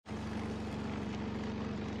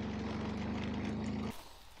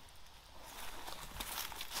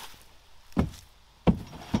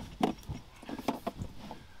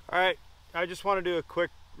All right, I just want to do a quick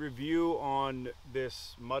review on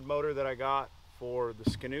this mud motor that I got for the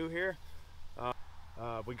Skidoo here.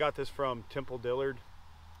 We got this from Temple Dillard,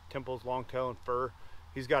 Temple's Longtail and Fur.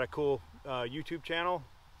 He's got a cool YouTube channel,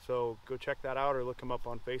 so go check that out or look him up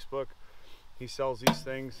on Facebook. He sells these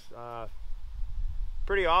things.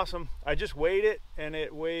 Pretty awesome. I just weighed it, and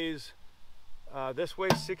it weighs, this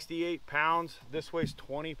weighs 68 pounds, this weighs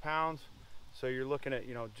 20 pounds. So you're looking at,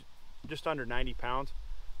 just under 90 pounds.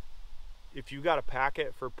 If you got to pack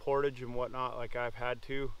it for portage and whatnot, like I've had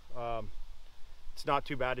to, it's not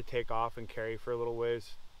too bad to take off and carry for a little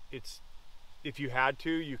ways. If you had to,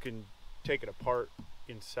 you can take it apart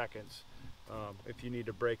in seconds if you need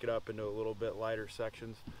to break it up into a little bit lighter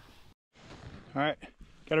sections. All right,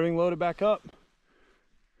 got everything loaded back up.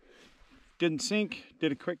 Didn't sink,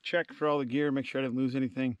 did a quick check for all the gear, make sure I didn't lose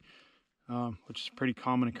anything, which is a pretty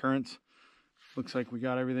common occurrence. Looks like we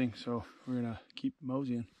got everything, so we're gonna keep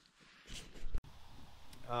moseying.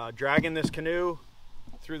 Dragging this canoe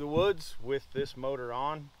through the woods with this motor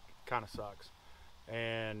on kind of sucks.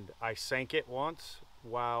 And I sank it once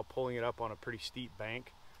while pulling it up on a pretty steep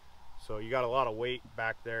bank. So you got a lot of weight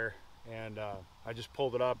back there, and I just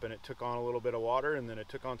pulled it up and it took on a little bit of water, and then it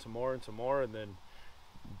took on some more, and then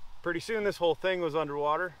pretty soon this whole thing was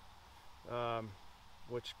underwater,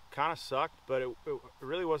 which kind of sucked, but it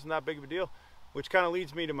really wasn't that big of a deal. Which kind of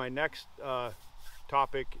leads me to my next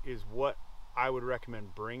topic, is what I would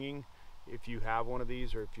recommend bringing if you have one of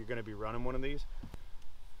these, or if you're going to be running one of these.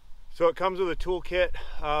 So it comes with a toolkit.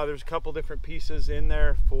 There's a couple different pieces in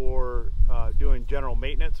there for doing general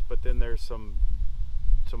maintenance, but then there's some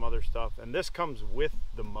other stuff. And this comes with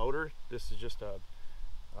the motor. This is just a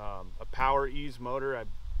Power Ease motor. I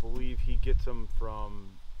believe he gets them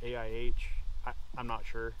from AIH. I'm not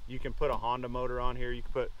sure. You can put a Honda motor on here. You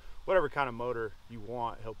can put whatever kind of motor you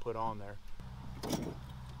want, he'll put on there.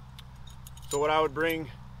 So what I would bring,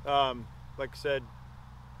 like I said,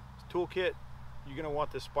 toolkit. You're gonna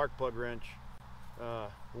want this spark plug wrench,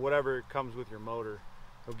 whatever comes with your motor.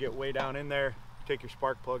 It'll get way down in there. Take your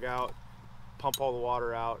spark plug out, pump all the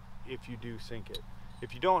water out if you do sink it.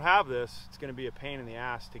 If you don't have this, it's gonna be a pain in the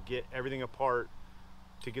ass to get everything apart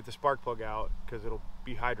to get the spark plug out, because it'll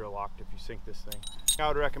be hydro locked if you sink this thing. I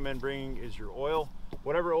would recommend bringing is your oil.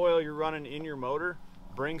 Whatever oil you're running in your motor,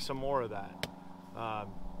 bring some more of that.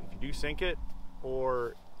 If you do sink it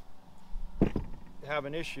or have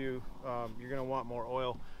an issue, you're going to want more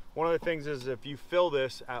oil. One of the things is, if you fill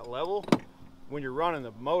this at level, when you're running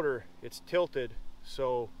the motor, it's tilted,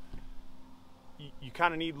 so you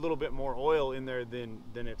kind of need a little bit more oil in there than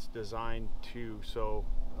it's designed to. So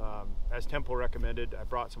as Temple recommended, I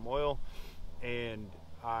brought some oil, and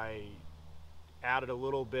I added a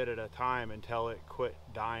little bit at a time until it quit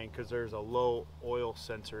dying, because there's a low oil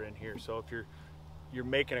sensor in here. So if you're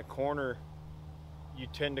making a corner, you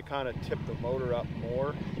tend to kind of tip the motor up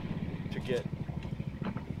more to get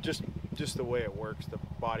just the way it works, the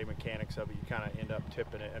body mechanics of it. You kind of end up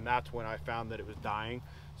tipping it, and that's when I found that it was dying.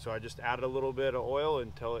 So I just added a little bit of oil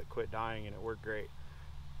until it quit dying, and it worked great.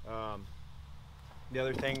 The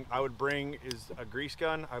other thing I would bring is a grease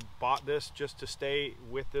gun. I bought this just to stay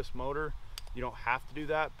with this motor. You don't have to do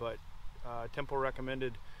that, but Temple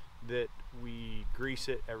recommended that we grease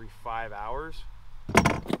it every 5 hours.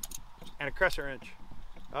 And a crescent wrench.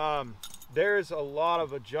 There's a lot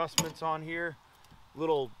of adjustments on here,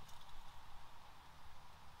 little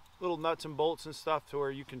nuts and bolts and stuff, to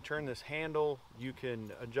where you can turn this handle, you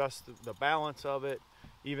can adjust the balance of it,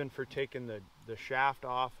 even for taking the shaft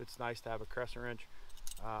off. It's nice to have a crescent wrench.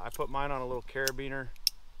 I put mine on a little carabiner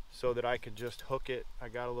so that I could just hook it. I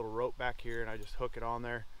got a little rope back here, and I just hook it on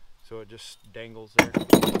there so it just dangles there.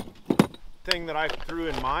 Thing that I threw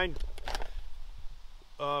in mine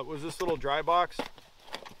was this little dry box,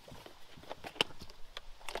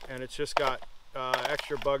 and it's just got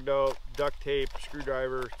extra bug dope, duct tape,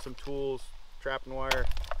 screwdriver, some tools, trapping wire,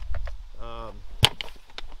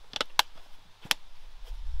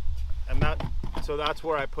 and so that's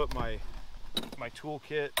where I put my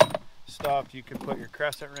toolkit stuff. You can put your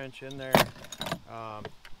crescent wrench in there.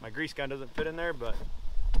 My grease gun doesn't fit in there, but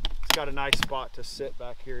it's got a nice spot to sit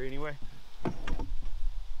back here anyway.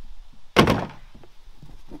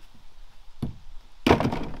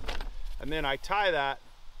 And then I tie that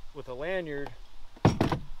with a lanyard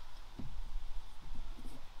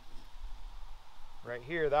right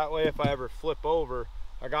here. That way, if I ever flip over,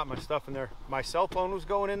 I got my stuff in there. My cell phone was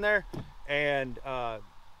going in there, and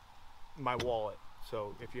my wallet.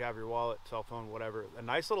 So if you have your wallet, cell phone, whatever, a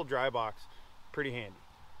nice little dry box, pretty handy.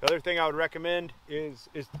 The other thing I would recommend is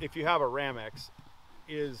if you have a Ramex,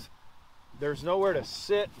 is there's nowhere to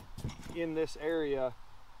sit in this area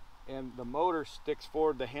and the motor sticks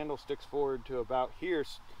forward, the handle sticks forward to about here,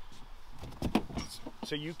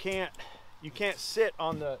 so you can't sit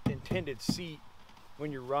on the intended seat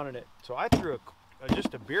when you're running it. So I threw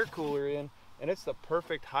just a beer cooler in, and it's the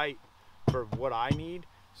perfect height for what I need.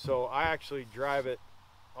 So I actually drive it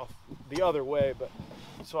off the other way, but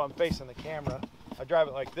so I'm facing the camera. I drive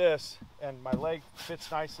it like this, and my leg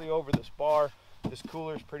fits nicely over this bar. This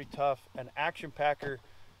cooler is pretty tough. An Action Packer,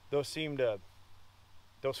 those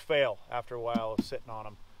fail after a while of sitting on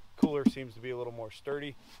them. Cooler seems to be a little more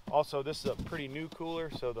sturdy. Also, this is a pretty new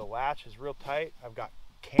cooler, so the latch is real tight. I've got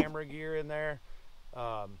camera gear in there.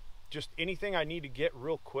 Just anything I need to get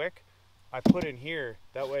real quick, I put in here.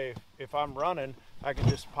 That way, if I'm running, I can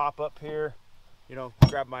just pop up here, you know,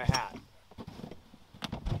 grab my hat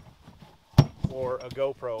or a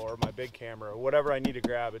GoPro or my big camera or whatever I need to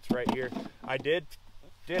grab. It's right here. I did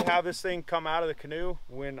have this thing come out of the canoe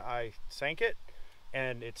when I sank it,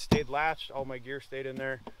 and it stayed latched. All my gear stayed in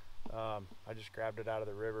there. I just grabbed it out of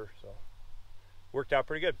the river, so worked out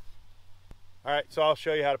pretty good. All right, so I'll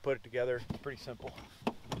show you how to put it together. It's pretty simple.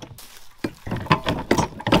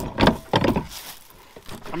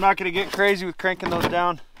 I'm not going to get crazy with cranking those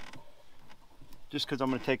down just because I'm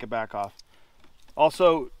going to take it back off.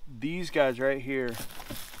 Also, these guys right here,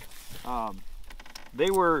 they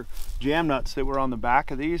were jam nuts that were on the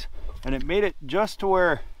back of these, and it made it just to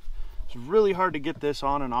where it's really hard to get this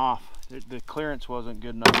on and off. The clearance wasn't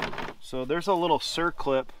good enough. So there's a little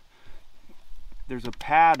circlip. There's a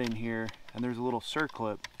pad in here, and there's a little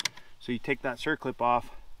circlip. So you take that circlip off,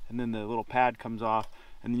 and then the little pad comes off,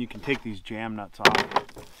 and then you can take these jam nuts off.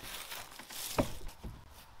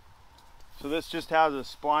 So this just has a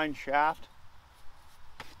spline shaft.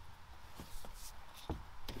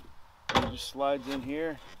 It just slides in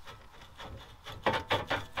here.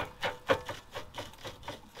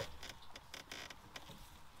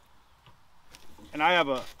 And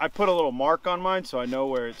I put a little mark on mine so I know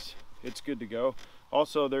where it's good to go.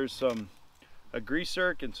 Also, there's a grease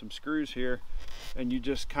zerk and some screws here, and you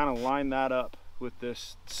just kind of line that up with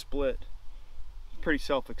this split. It's pretty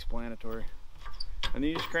self-explanatory. And then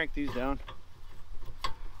you just crank these down.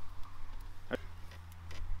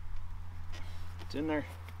 It's in there.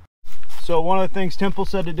 So one of the things Temple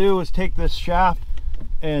said to do is take this shaft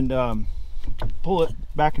and pull it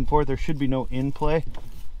back and forth. There should be no in play.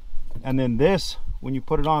 And then this, when you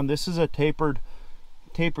put it on, this is a tapered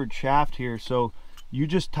shaft here. So you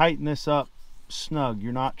just tighten this up snug.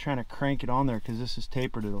 You're not trying to crank it on there because this is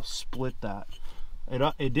tapered. It'll split that.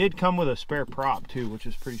 It did come with a spare prop too, which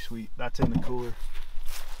is pretty sweet. That's in the cooler.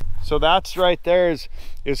 So that's right there is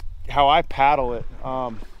how I paddle it.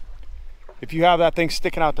 If you have that thing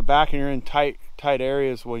sticking out the back and you're in tight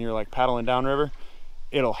areas when you're like paddling downriver,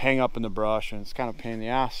 it'll hang up in the brush and it's kind of a pain in the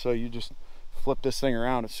ass. So you just flip this thing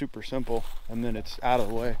around. It's super simple, and then it's out of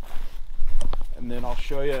the way. And then I'll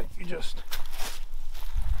show you. You just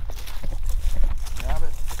grab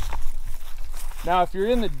it. Now, if you're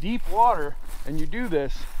in the deep water and you do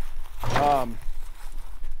this,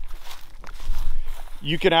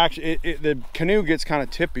 you can actually, the canoe gets kind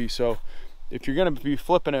of tippy. So if you're going to be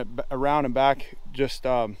flipping it around and back, just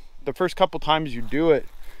the first couple times you do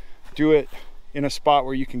it in a spot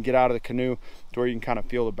where you can get out of the canoe to where you can kind of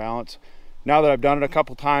feel the balance. Now that I've done it a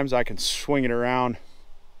couple times, I can swing it around.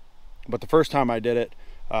 But the first time I did it,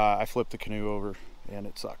 I flipped the canoe over and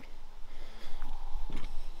it sucked.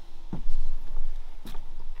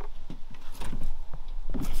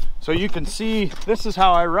 So you can see, this is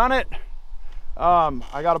how I run it.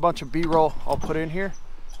 I got a bunch of B-roll I'll put in here,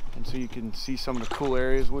 and so you can see some of the cool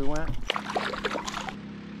areas we went.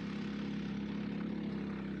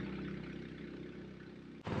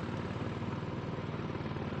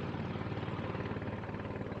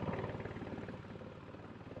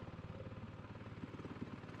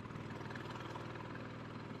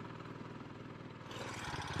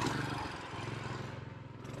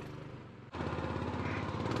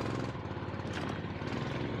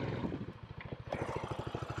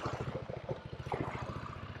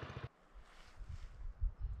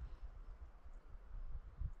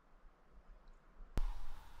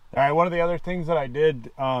 All right, one of the other things that I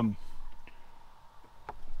did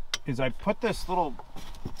is I put this little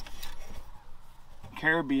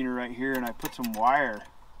carabiner right here, and I put some wire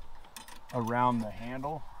around the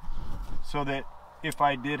handle so that if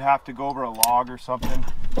I did have to go over a log or something,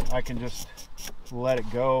 I can just let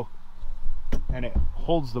it go, and it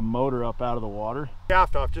holds the motor up out of the water.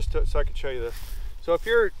 Shaft off just so I can show you this. So if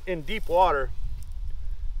you're in deep water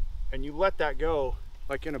and you let that go,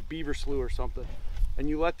 like in a beaver slough or something, and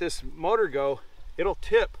you let this motor go, it'll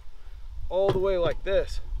tip all the way like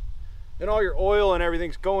this. and all your oil and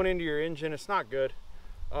everything's going into your engine. It's not good.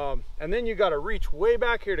 And then you got to reach way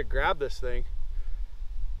back here to grab this thing.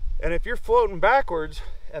 And if you're floating backwards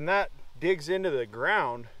and that digs into the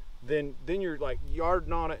ground, then you're like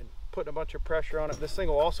yarding on it and putting a bunch of pressure on it. This thing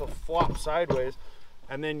will also flop sideways,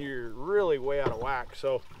 and then you're really way out of whack.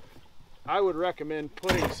 So I would recommend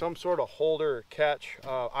putting some sort of holder or catch.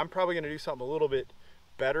 I'm probably going to do something a little bit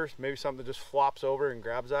better, maybe something that just flops over and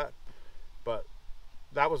grabs that. But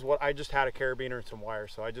that was what I just had, a carabiner and some wire,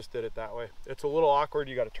 so I just did it that way. It's a little awkward.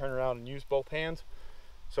 You got to turn around and use both hands.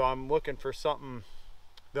 So I'm looking for something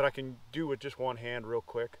that I can do with just one hand real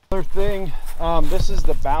quick. Another thing, this is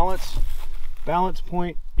the balance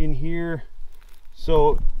point in here.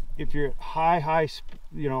 So if you're at high,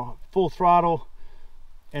 you know, full throttle,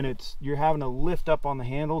 and you're having to lift up on the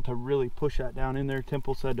handle to really push that down in there.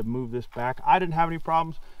 Temple said to move this back. I didn't have any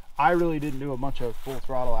problems. I really didn't do a bunch of full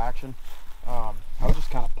throttle action. I was just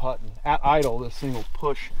kind of putting. At idle, this thing will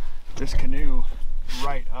push this canoe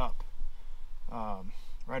right up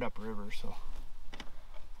river. So,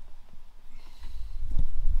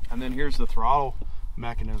 and then here's the throttle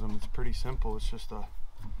mechanism. It's pretty simple. It's just a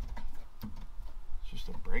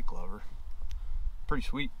brake lever. Pretty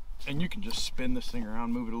sweet. And you can just spin this thing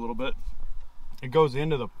around, move it a little bit. It goes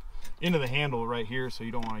into the handle right here, so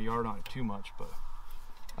you don't want to yard on it too much. But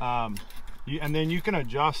and then you can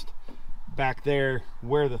adjust back there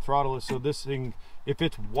where the throttle is. So this thing, if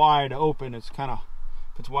it's wide open, if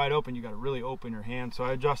it's wide open, you got to really open your hand. So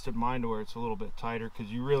I adjusted mine to where it's a little bit tighter,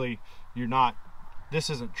 because this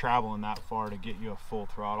isn't traveling that far to get you a full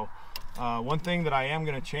throttle. One thing that I am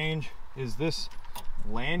going to change is this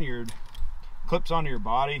lanyard clips onto your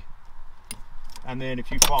body, and then if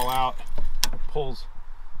you fall out, it pulls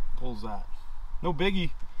that. No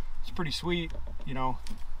biggie. It's pretty sweet. You know,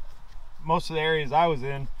 most of the areas I was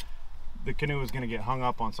in, the canoe was going to get hung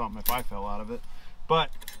up on something if I fell out of it.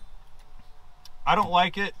 But I don't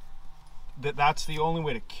like it that's the only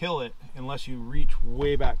way to kill it, unless you reach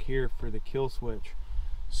way back here for the kill switch.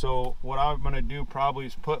 So what I'm going to do probably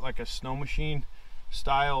is put like a snow machine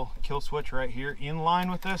style kill switch right here in line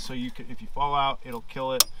with this, so you can, if you fall out, it'll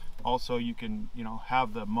kill it. Also, you can, you know,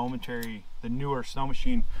 have the newer snow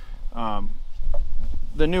machine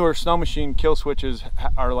kill switches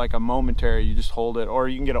are like a momentary. You just hold it, or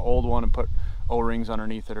you can get an old one and put O-rings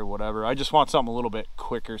underneath it or whatever. I just want something a little bit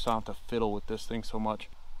quicker, so I don't have to fiddle with this thing so much.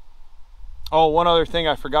 Oh, one other thing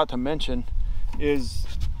I forgot to mention is,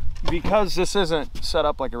 because this isn't set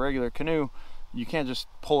up like a regular canoe, you can't just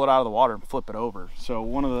pull it out of the water and flip it over. So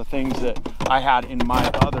one of the things that I had in my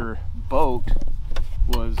other boat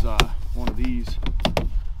was one of these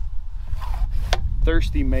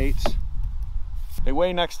Thirsty Mates. They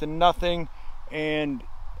weigh next to nothing, and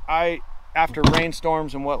after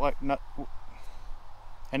rainstorms and whatnot,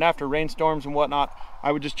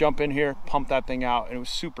 I would just jump in here, pump that thing out, and it was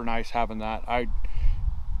super nice having that. I've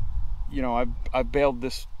bailed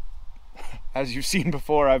this, as you've seen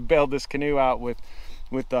before, I've bailed this canoe out with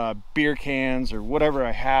beer cans or whatever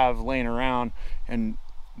I have laying around, and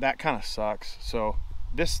that kind of sucks. So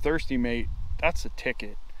this Thirsty Mate, that's a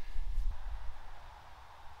ticket.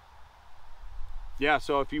 Yeah,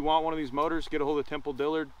 so if you want one of these motors, get a hold of Temple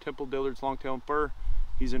Dillard. Temple Dillard's Longtail and Fur.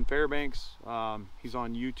 He's in Fairbanks. He's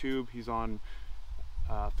on YouTube. He's on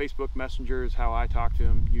Facebook Messenger is how I talk to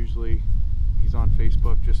him usually. He's on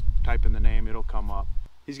Facebook. Just type in the name, it'll come up.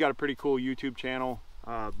 He's got a pretty cool YouTube channel.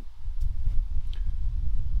 It's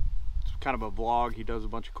kind of a vlog. He does a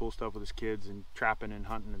bunch of cool stuff with his kids and trapping and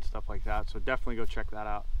hunting and stuff like that. So definitely go check that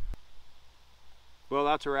out. Well,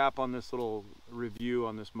 that's a wrap on this little review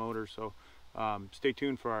on this motor. So stay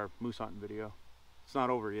tuned for our moose hunting video. It's not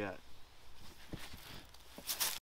over yet.